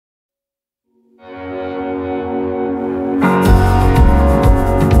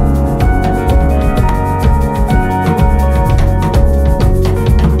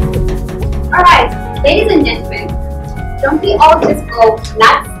all just go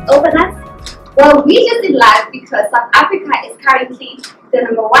nuts over nuts? Well, we just in luck because South Africa is currently the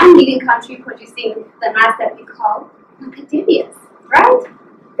 #1 leading country producing the nuts that we call macadamias, right?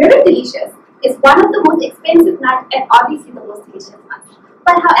 Very delicious. It's one of the most expensive nuts and obviously the most delicious one.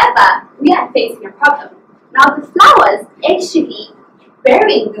 But however, we are facing a problem. Now the flowers actually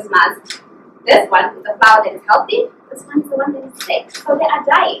bearing this nuts, this one is the flower that is healthy, this one is the one that is sick. So they are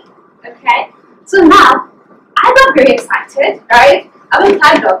dying. Okay? So now I got very excited, right? I'm a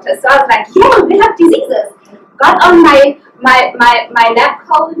plant doctor, so I was like, yeah, we have diseases. Got on my lab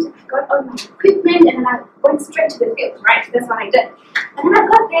coat, I got on my equipment, and then I went straight to the field, right? That's what I did. And then I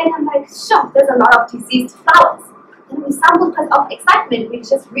got there and I'm like, sure, there's a lot of diseased flowers. And we sampled because of excitement, we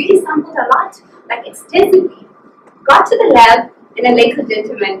just really sampled a lot, like extensively. Got to the lab, and then ladies and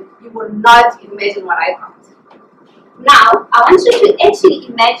gentlemen, you will not imagine what I found. Now, I want you to actually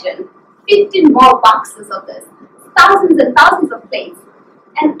imagine 15 more boxes of this, thousands and thousands of plates.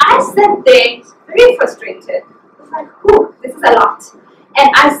 And I sat there very frustrated. I was like, whew, this is a lot. And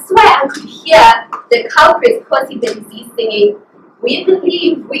I swear I could hear the culprits causing the disease singing, we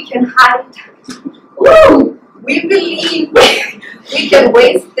believe we can hide. Ooh, we believe we can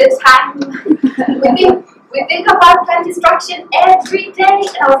waste the time. We think about plant destruction every day.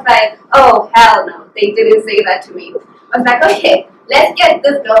 And I was like, oh, hell no. They didn't say that to me. I was like, okay, let's get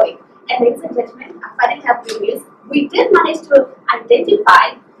this going. And ladies and gentlemen, I finally have good news. We did manage to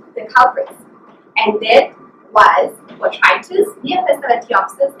identify the culprits. And that was botrytis,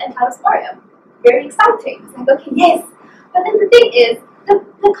 Neophysalathiopsis, and Talosporium. Very exciting. I was like, okay, yes. But then the thing is,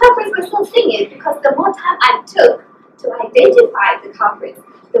 the culprits were still singing because the more time I took to identify the culprits,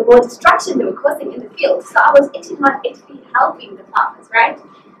 the more destruction they were causing in the field. So I was actually not actually helping the farmers, right?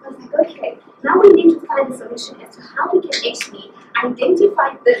 I was like, okay, now we need to find a solution as to how we can actually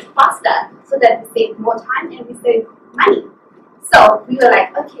identify this faster so that we save more time and we save money. So we were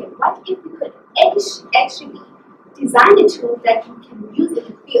like, okay, what if we could actually design a tool that we can use in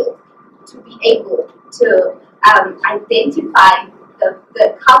the field to be able to identify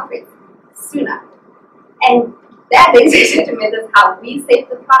the culprit sooner? And that, ladies and gentlemen, is how we save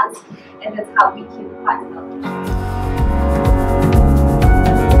the plants, and that's how we keep plants healthy.